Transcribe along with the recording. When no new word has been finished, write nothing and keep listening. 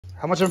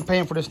How much am I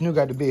paying for this new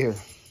guy to be here?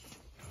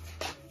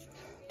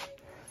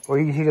 Or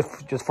he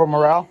just for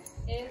morale?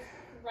 It's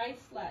rice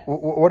flat.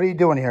 What are you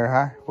doing here,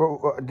 huh?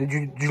 Did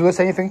you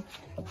list anything?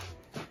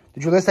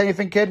 Did you list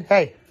anything, kid?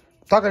 Hey,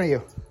 I'm talking to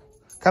you.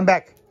 Come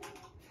back.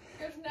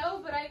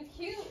 No, but I'm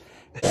cute.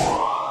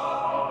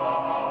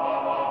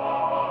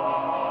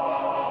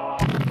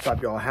 What's up,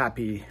 y'all?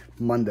 Happy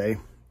Monday.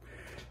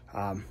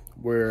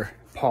 We're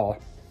Paul.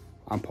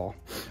 I'm Paul.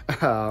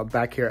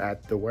 Back here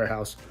at the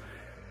warehouse.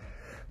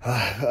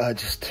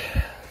 Just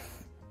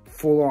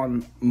full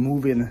on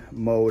moving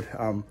mode.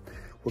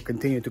 We'll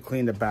continue to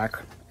clean the back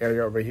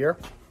area over here.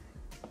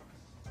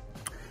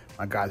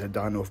 My guys are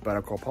done with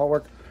Better Call Paul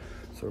work.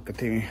 So we're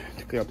continuing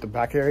to clean up the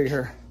back area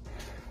here.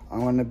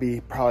 I'm gonna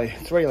be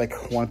it's already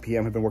like 1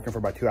 p.m. I've been working for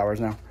about 2 hours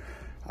now.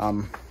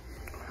 I'm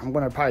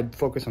gonna probably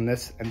focus on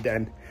this and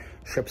then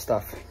ship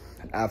stuff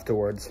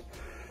afterwards.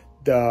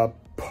 The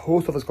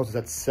post office closes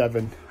at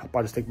 7. I'll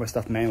probably just take my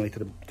stuff manually to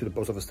the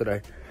post office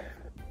today.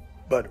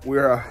 But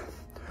we're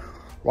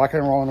rocking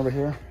and rolling over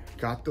here.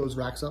 Got those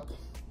racks up.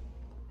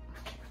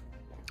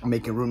 I'm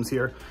making rooms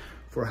here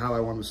for how I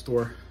want to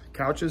store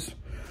couches.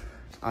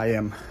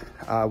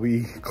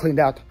 We cleaned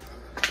out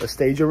the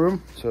staging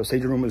room. So the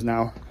staging room is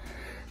now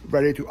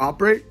ready to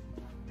operate.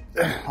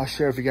 I'll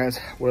share with you guys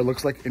what it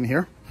looks like in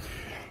here.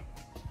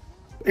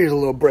 Here's a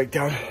little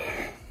breakdown.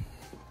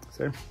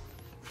 See? I'm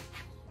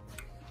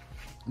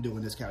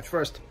doing this couch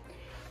first.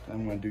 Then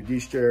I'm gonna do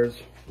these chairs,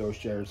 those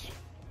chairs,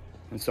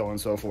 and so on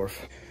and so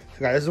forth.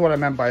 So guys, this is what I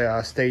meant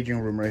by staging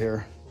room right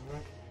here.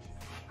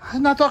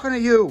 I'm not talking to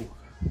you.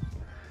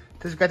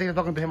 This guy thinks I'm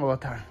talking to him all the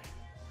time.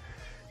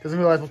 Doesn't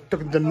realize I'm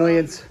talking to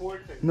millions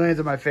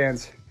of my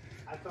fans.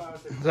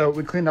 So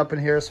we cleaned up in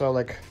here. So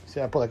like, see,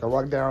 I put like a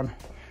rug down,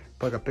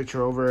 put like a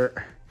picture over it.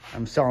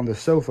 I'm selling the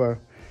sofa.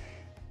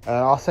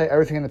 I'll say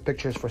everything in the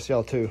picture is for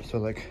sale too. So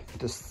like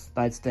this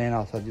nightstand,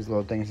 I'll sell these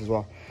little things as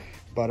well.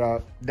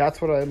 But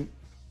that's what I'm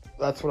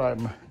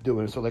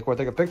doing. So like when I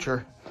take a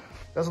picture,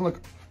 it doesn't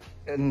look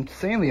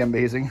insanely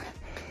amazing,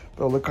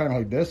 but it'll look kind of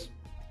like this.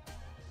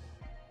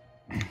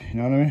 You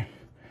know what I mean?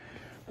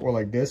 Or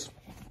like this.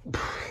 So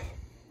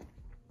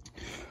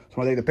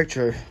when I take the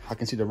picture, I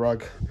can see the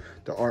rug,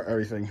 the art,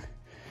 everything.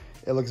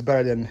 It looks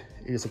better than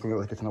it just looking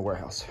like it's in a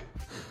warehouse.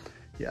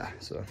 Yeah,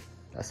 so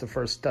that's the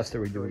first test that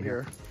we're doing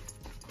here.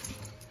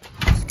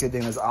 This kid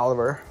name is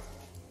Oliver.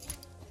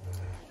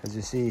 As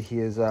you see, he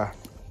is I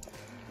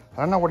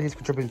don't know what he's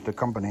contributing to the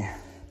company.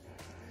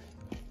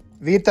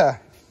 Vita,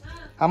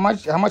 how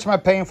much am I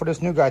paying for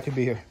this new guy to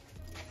be here?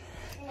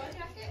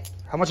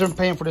 How much am I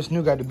paying for this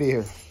new guy to be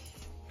here?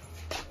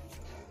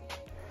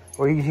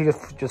 Or he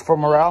just for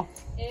morale?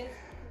 It's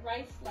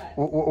rice flat.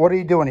 What are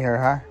you doing here,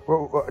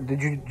 huh?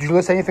 Did you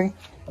list anything?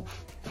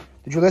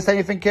 Did you list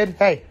anything, kid?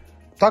 Hey,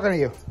 I'm talking to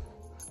you.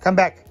 Come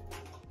back.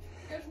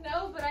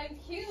 No, but I'm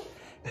cute.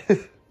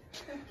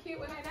 I'm cute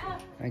when I'm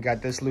out. I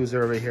got this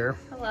loser over here.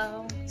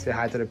 Hello. Say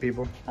hi to the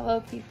people.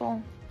 Hello,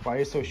 people. Why are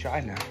you so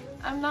shy now?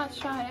 I'm not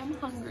shy. I'm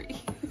hungry.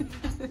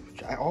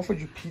 I offered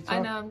you pizza.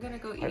 I know. I'm gonna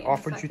go eat. I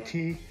offered you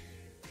tea.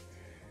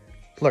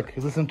 Look,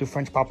 he's listening to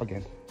French pop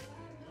again.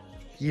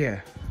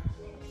 Yeah.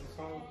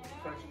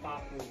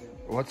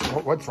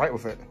 What's right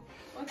with it?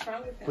 What's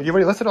wrong with it? Well, you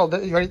already listed all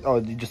that.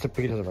 You just took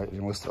pictures, right?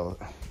 You listed all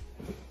that.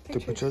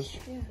 Took pictures.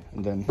 Yeah.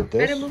 And then this.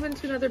 I had to move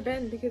into another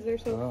bin because they're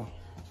so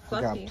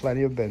fluffy. I got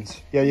plenty of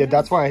bins. Yeah.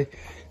 That's why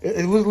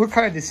it looked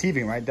kind of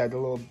deceiving, right? That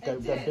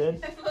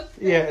bin.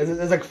 Yeah,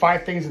 there's like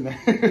 5 things in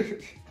there.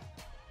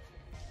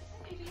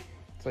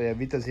 So yeah,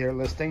 Vita's here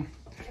listing.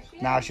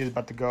 Now she's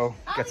about to go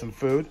get some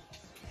food.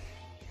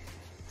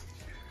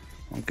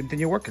 And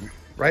continue working,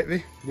 right,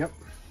 V? Yep.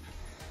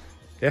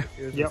 Yeah.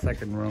 Here's the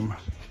second room.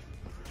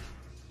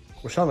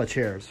 We're selling the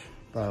chairs.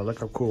 Look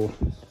how cool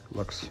it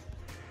looks.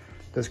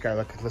 This guy,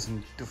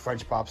 listen to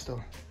French pop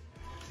still.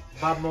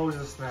 Bob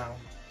Moses now.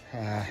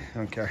 I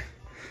don't care.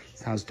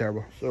 Sounds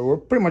terrible. So we're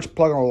pretty much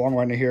plugging along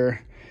right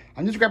here.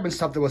 I'm just grabbing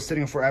stuff that was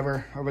sitting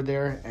forever over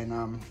there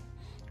and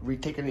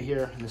retaking it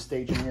here in the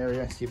staging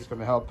area. See if it's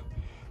gonna help.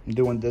 I'm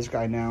doing this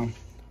guy now.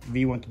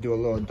 V went to do a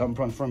little dump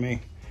run for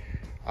me.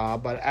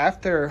 But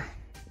after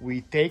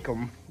we take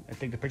them, I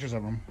take the pictures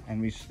of them,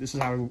 and this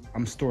is how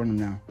I'm storing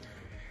them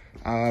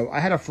now. I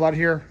had a flood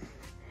here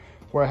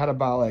where I had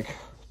about like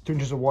 2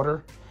 inches of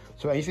water.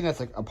 So anything that's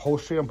like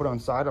upholstery, I'm putting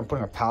inside. I'm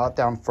putting a pallet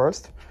down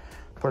first,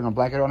 putting a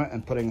blanket on it,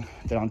 and putting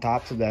it on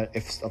top so that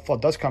if a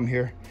flood does come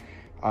here,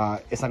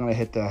 it's not gonna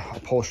hit the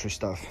upholstery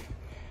stuff.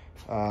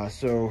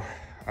 So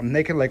I'm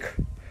making like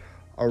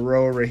a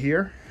row right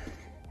here,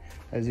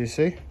 as you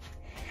see,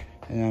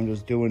 and I'm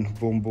just doing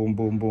boom, boom,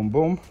 boom, boom,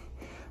 boom.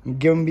 I'm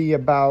giving me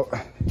about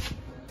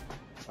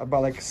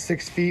like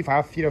 6 feet,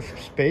 5 feet of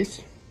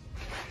space,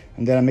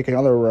 and then I'm making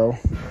another row.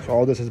 So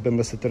all this has been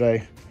listed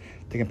today,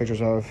 taking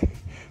pictures of.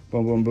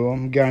 Boom, boom,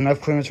 boom. Got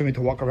enough clearance for me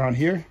to walk around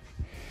here.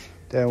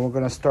 Then we're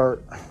gonna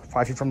start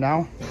 5 feet from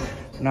now,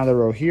 another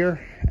row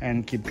here,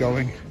 and keep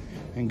going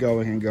and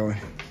going and going.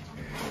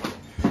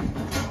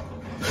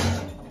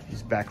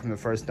 He's back from the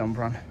first dump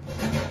run.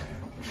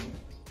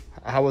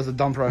 How was the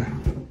dump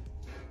run?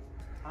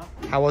 Huh?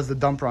 How was the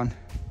dump run?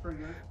 Pretty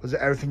good. Was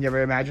it everything you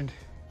ever imagined?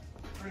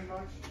 Pretty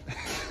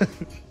much.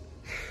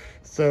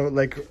 So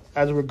like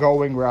as we're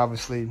going, we're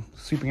obviously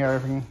sweeping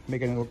everything,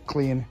 making it look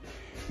clean.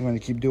 I'm going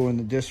to keep doing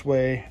it this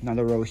way,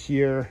 another row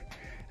here,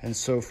 and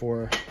so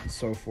forth, and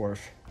so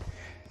forth.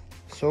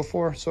 So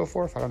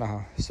forth. I don't know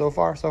how. So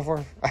forth.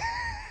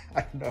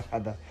 I don't know how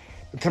the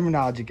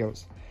terminology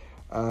goes.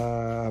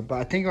 But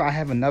I think I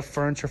have enough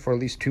furniture for at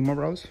least 2 more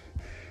rows.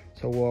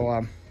 So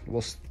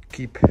we'll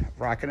keep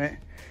rocking it.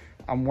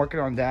 I'm working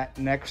on that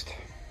next.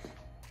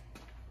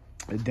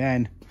 And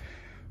then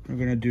we're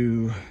gonna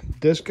do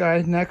this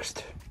guy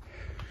next.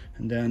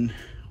 And then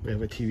we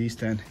have a TV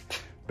stand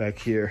back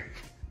here.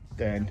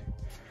 And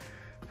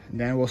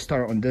then we'll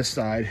start on this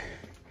side.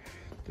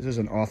 This is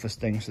an office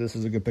thing, so this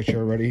is a good picture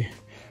already.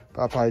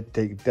 But I'll probably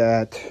take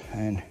that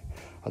and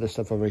other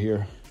stuff over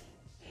here.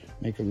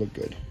 Make it look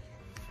good.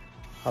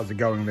 How's it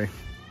going, Lee?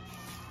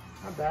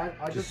 Not bad.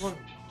 I just want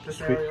this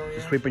Just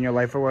area. sweeping your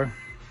life away?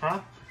 Huh?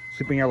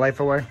 Sweeping your life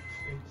away?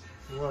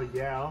 Well,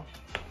 yeah.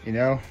 You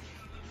know,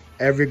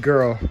 every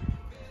girl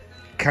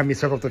can be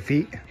swept off the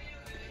feet.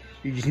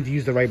 You just need to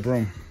use the right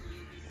broom.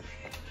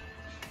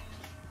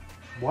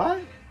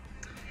 What?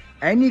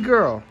 Any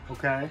girl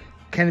Okay.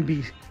 can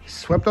be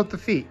swept off the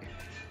feet.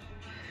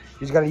 You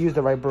just gotta use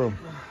the right broom.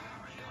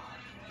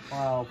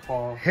 Wow,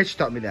 Paul. Hitch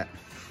taught me that.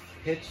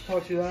 Hitch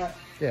taught you that?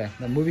 Yeah,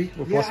 the movie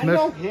with Will Yeah, I Smith.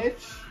 know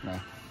Hitch. No.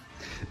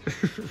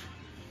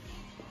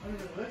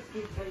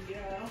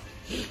 Yeah.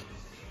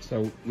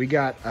 So we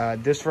got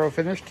this row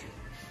finished.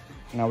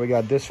 Now we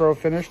got this row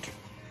finished.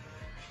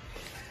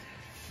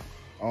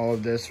 All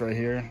of this right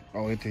here,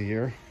 all the way to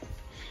here.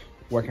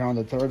 Working on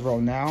the 3rd row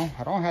now.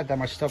 I don't have that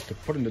much stuff to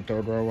put in the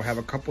 3rd row. We'll have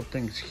a couple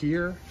things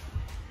here.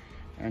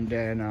 And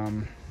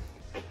then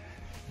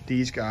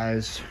these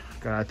guys,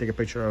 gotta take a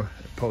picture of,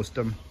 post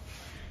them.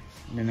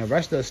 And then the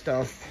rest of the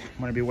stuff, I'm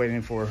gonna be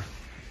waiting for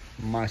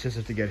my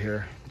sister to get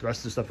here. The rest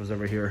of the stuff is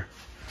over here.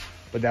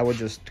 But that would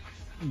just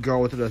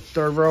go to the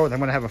 3rd row. And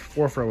I'm gonna have a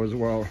 4th row as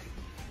well.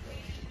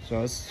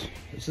 So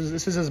this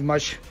is as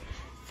much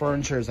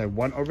furniture as I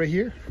want over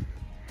here.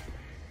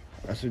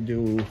 I should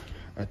do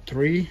a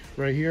 3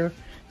 right here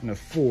and a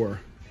 4.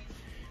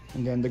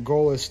 And then the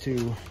goal is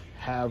to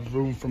have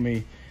room for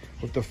me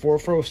with the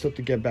 4th row still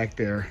to get back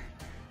there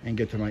and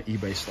get to my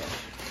eBay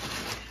stuff.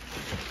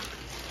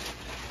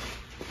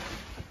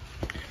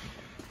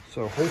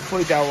 So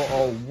hopefully that will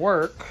all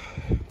work.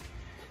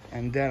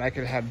 And then I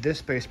could have this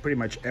space pretty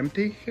much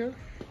empty here.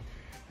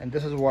 And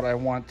this is what I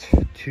want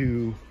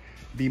to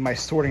be my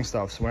sorting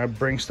stuff. So when I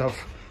bring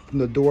stuff from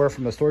the door,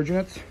 from the storage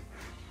units,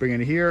 bring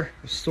it here,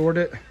 sort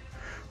it,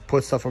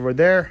 put stuff over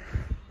there,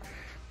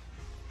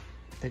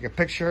 take a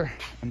picture,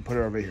 and put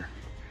it over here.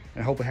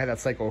 And hopefully have that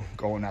cycle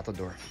going out the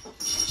door.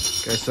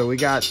 Okay, so we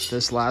got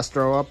this last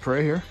row up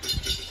right here.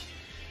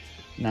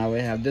 Now we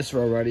have this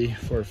row ready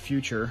for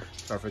future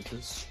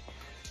preferences.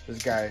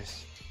 This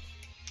guy's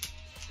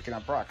picking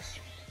up rocks.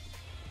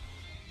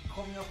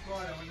 Call me off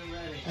guard when you're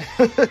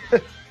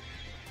ready.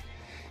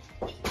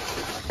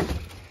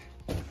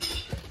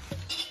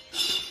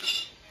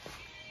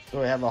 So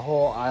we have a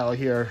whole aisle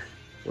here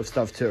with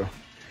stuff too.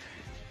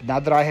 Now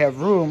that I have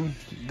room,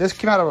 this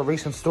came out of a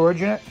recent storage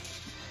unit.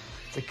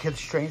 It's a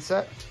kid's train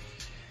set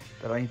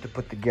that I need to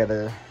put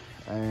together.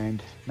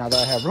 And now that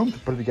I have room to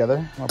put it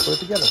together, I'll put it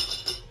together.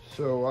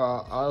 So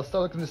I'll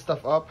start looking this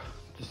stuff up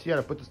to see how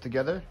to put this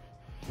together.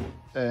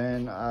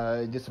 And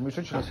I did some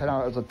research and I found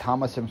out it was a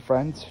Thomas and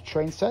Friends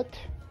train set.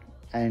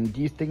 And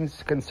these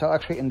things can sell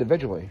actually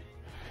individually.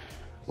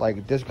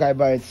 Like this guy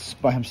by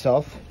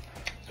himself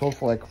sold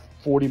for like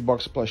 40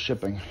 bucks plus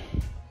shipping.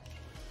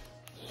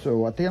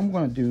 So I think I'm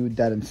gonna do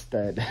that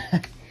instead.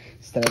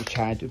 Instead of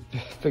trying to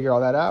figure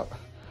all that out,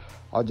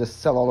 I'll just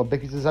sell all the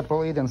big pieces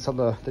separately, then sell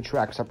the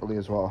track separately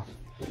as well,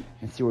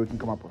 and see what we can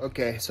come up with.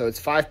 Okay, so it's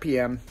 5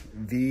 p.m.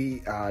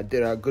 V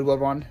did a Goodwill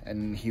run,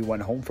 and he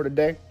went home for the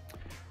day.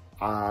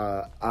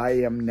 I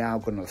am now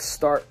gonna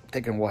start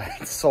taking what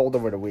sold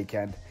over the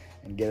weekend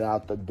and get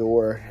out the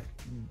door.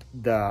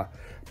 The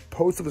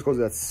post office goes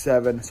at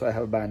 7, so I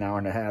have about an hour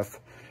and a half.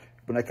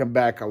 When I come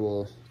back, I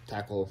will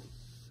tackle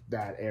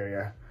that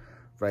area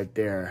right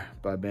there.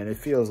 But man, it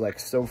feels like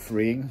so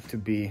freeing to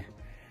be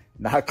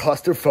not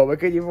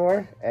claustrophobic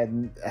anymore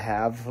and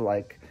have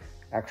like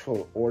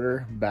actual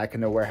order back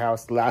in the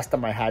warehouse. Last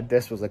time I had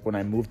this was like when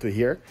I moved to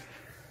here.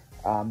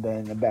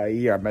 Then about a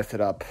year I messed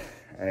it up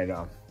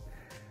and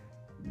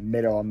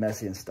made it all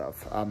messy and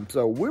stuff.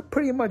 So we're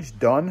pretty much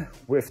done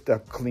with the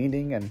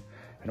cleaning and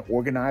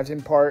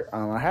organizing part.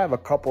 I have a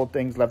couple of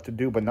things left to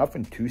do, but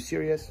nothing too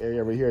serious.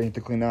 Area over here I need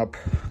to clean up.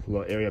 A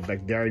little area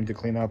back there I need to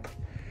clean up.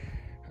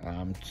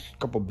 A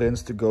couple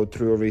bins to go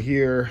through over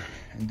here.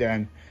 And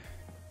then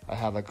I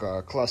have like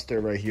a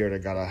cluster right here that I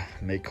gotta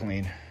make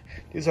clean.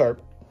 These are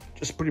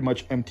just pretty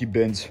much empty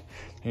bins.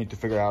 I need to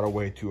figure out a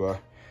way to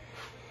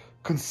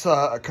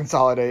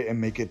consolidate and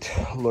make it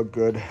look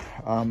good.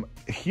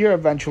 Here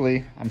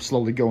eventually, I'm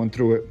slowly going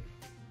through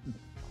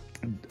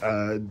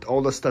it.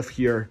 All the stuff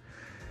here,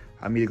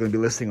 I'm either going to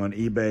be listing on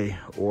eBay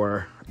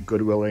or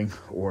Goodwilling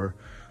or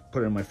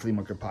put it in my flea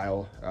market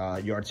pile,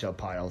 yard sale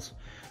piles.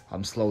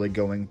 I'm slowly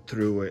going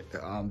through it.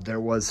 There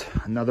was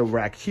another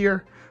rack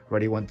here.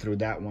 Already went through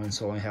that one,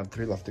 so I only have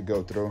 3 left to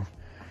go through.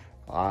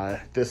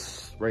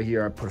 This right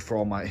here I put for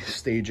all my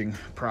staging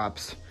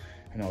props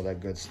and all that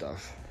good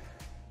stuff.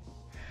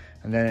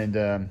 And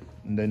then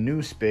in the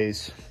new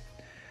space,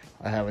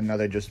 I have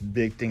another just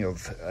big thing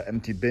of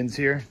empty bins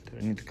here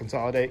that I need to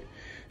consolidate.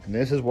 And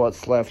this is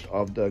what's left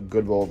of the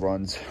Goodwill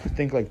runs. I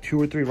think like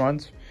 2 or 3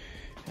 runs,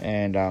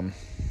 and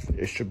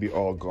it should be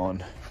all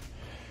gone.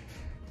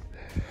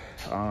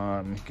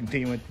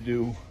 Continuing to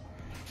do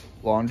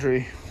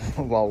laundry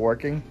while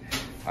working.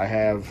 I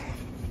have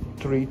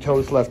 3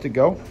 totes left to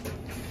go.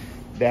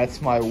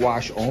 That's my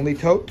wash only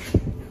tote.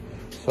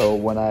 So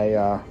when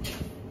I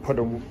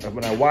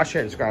wash it,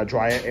 I just gotta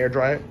dry it, air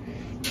dry it.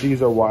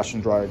 These are wash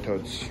and dryer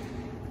totes.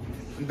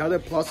 Another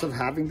plus of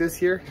having this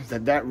here is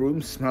that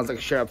room smells like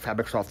Share Up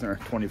fabric softener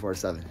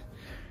 24/7.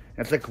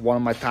 That's like one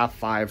of my top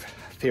 5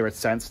 favorite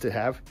scents to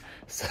have.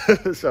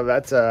 So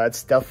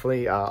that's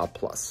definitely a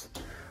plus.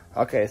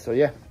 Okay, so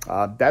yeah,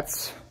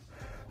 that's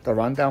the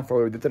rundown for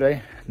what we did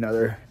today.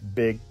 Another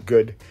big,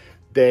 good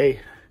day.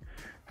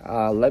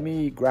 Let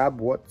me grab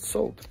what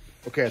sold.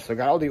 Okay, so I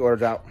got all the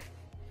orders out.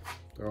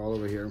 They're all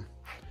over here.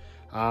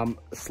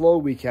 Slow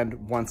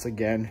weekend once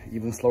again,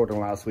 even slower than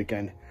last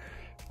weekend.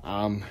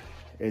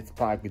 It's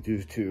probably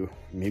due to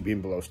me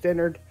being below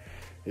standard.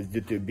 It's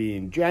due to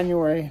being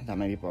January. Not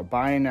many people are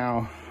buying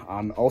now.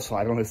 Also,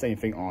 I don't list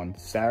anything on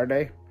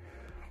Saturday.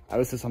 I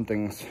listed some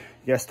things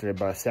yesterday,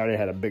 but Saturday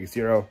had a big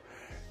 0.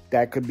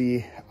 That could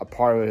be a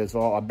part of it as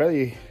well. I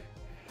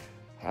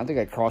don't think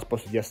I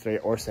cross-posted yesterday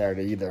or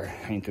Saturday either.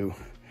 I need to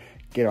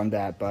get on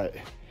that, but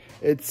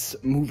it's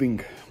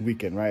moving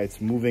weekend, right?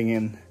 It's moving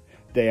in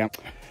day. I'm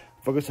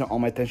focusing all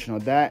my attention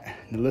on that.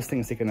 The listing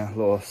is taking a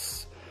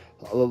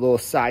little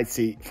side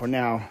seat for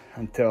now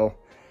until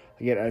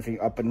I get everything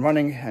up and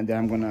running, and then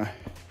I'm gonna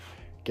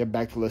get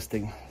back to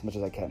listing as much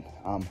as I can.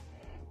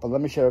 But let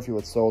me share with you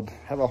what's sold.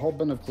 I have a whole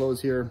bin of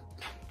clothes here.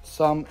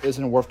 Some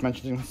isn't worth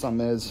mentioning,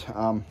 some is.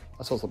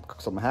 I sold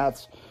some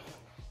hats,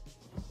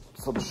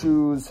 some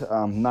shoes,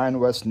 9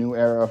 West New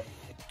Era,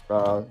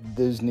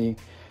 Disney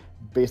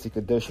basic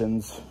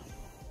editions.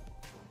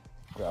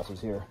 What else is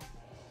here?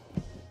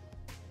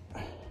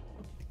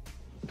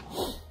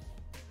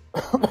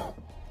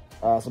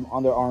 Some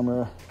Under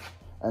Armour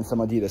and some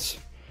Adidas.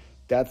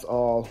 That's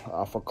all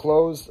for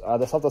clothes.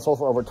 The stuff that sold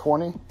for over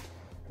 20.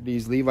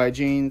 These Levi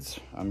jeans,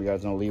 you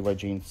guys know Levi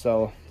jeans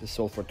sell. This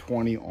sold for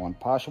 20 on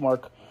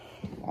Poshmark.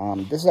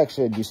 This is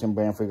actually a decent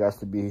brand for you guys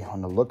to be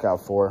on the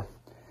lookout for.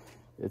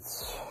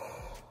 It's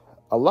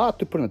a lot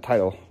to put in the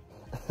title,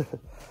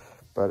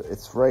 but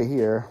it's right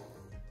here.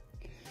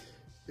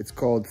 It's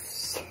called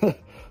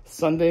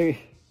Sunday,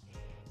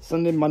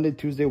 Monday,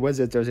 Tuesday,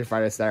 Wednesday, Thursday,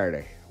 Friday,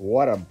 Saturday.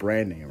 What a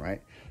brand name,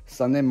 right?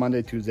 Sunday,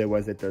 Monday, Tuesday,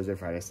 Wednesday, Thursday,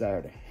 Friday,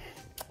 Saturday.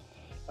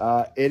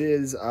 It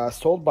is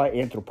sold by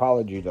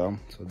Anthropology though,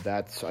 so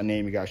that's a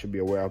name you guys should be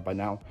aware of by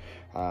now.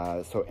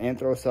 So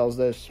Anthro sells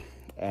this,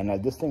 and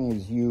this thing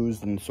is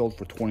used and sold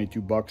for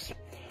 22 bucks.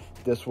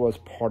 This was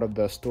part of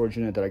the storage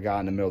unit that I got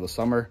in the middle of the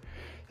summer.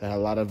 That had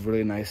a lot of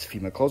really nice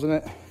female clothes in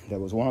it. That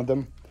was one of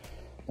them.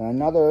 And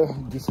another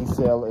decent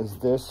sale is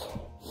this.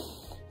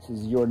 This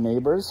is Your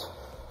Neighbors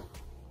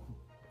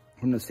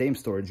from the same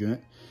storage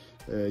unit.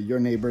 Your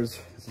Neighbors,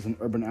 this is an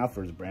Urban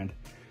Outfitters brand.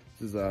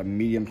 This is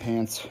medium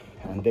pants,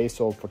 and they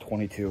sold for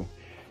 22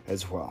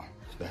 as well.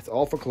 So that's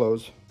all for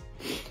clothes.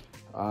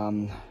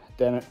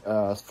 Then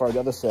as far as the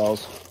other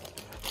sales,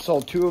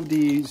 sold 2 of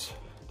these.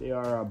 They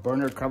are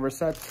burner cover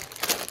sets.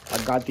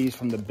 I got these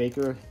from the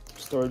Baker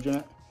storage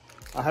unit.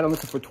 I had them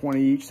listed for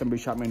 20 each.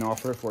 Somebody shot me an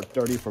offer for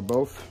 30 for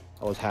both.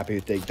 I was happy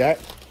to take that.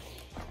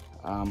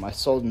 I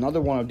sold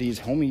another one of these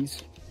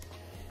homies.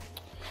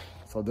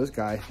 So this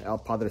guy, El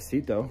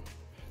Padrecito,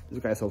 this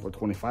guy sold for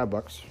 25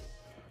 bucks.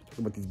 Talked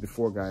about these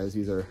before, guys.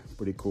 These are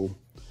pretty cool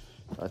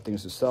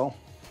things to sell.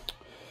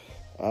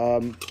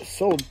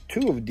 Sold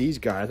 2 of these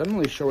guys. I'm not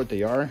really sure what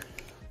they are.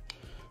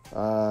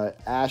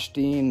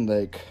 Ashton,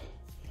 like,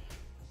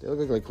 they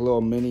look like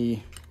little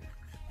mini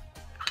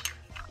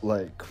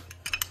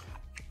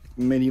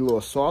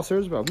little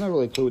saucers, but I've not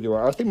really clue what they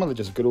are. I think maybe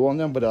just Goodwill on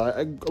them, but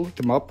I looked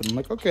them up and I'm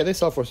like, okay, they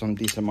sell for some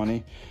decent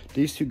money.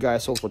 These 2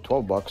 guys sold for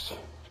 12 bucks.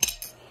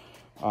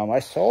 I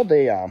sold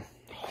a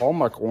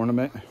Hallmark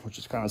ornament, which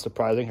is kind of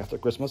surprising after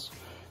Christmas.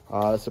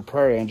 It's a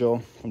Prairie Angel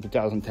from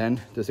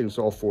 2010. This thing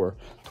sold for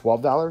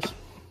 $12.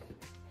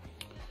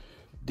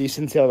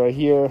 Decent sale right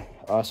here.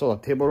 I sold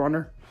a table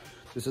runner.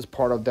 This is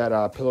part of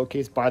that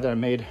pillowcase buy that I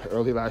made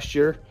early last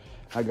year.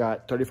 I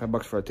got 35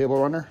 bucks for a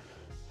table runner.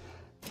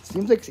 It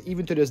seems like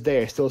even to this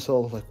day, I still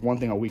sell like 1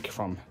 thing a week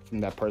from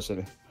that person.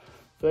 I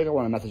feel like I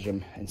want to message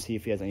him and see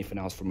if he has anything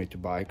else for me to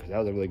buy, because that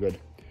was a really good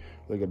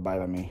buy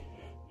by me.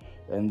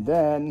 And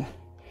then,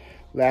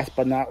 last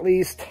but not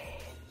least,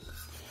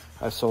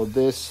 I sold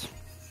this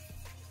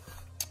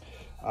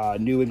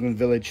New England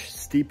Village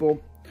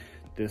steeple.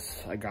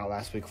 This I got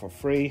last week for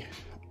free.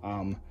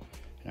 And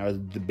I was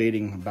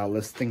debating about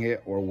listing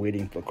it or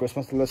waiting for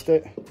Christmas to list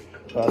it.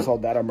 So I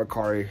sold that on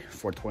Mercari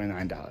for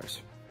 $29.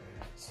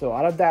 So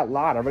out of that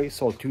lot, I already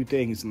sold 2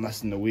 things in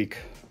less than a week.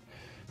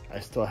 I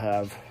still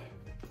have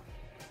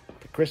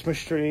the Christmas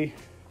tree,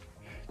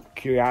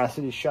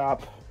 Curiosity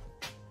Shop,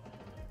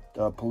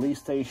 the police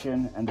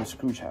station, and the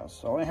Scrooge house.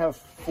 So I only have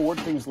 4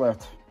 things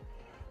left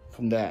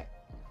from that.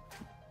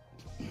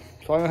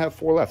 So I only have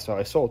 4 left. So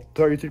I sold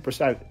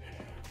 33%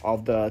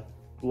 of the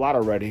lot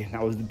already. And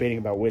I was debating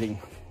about waiting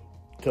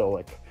till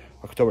like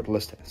October to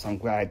list it. So I'm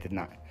glad I did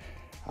not.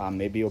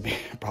 Maybe it'll be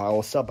probably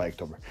will sell by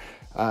October.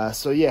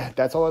 So yeah,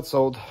 that's all that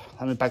sold.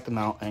 Let me pack them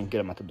out and get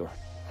them out the door.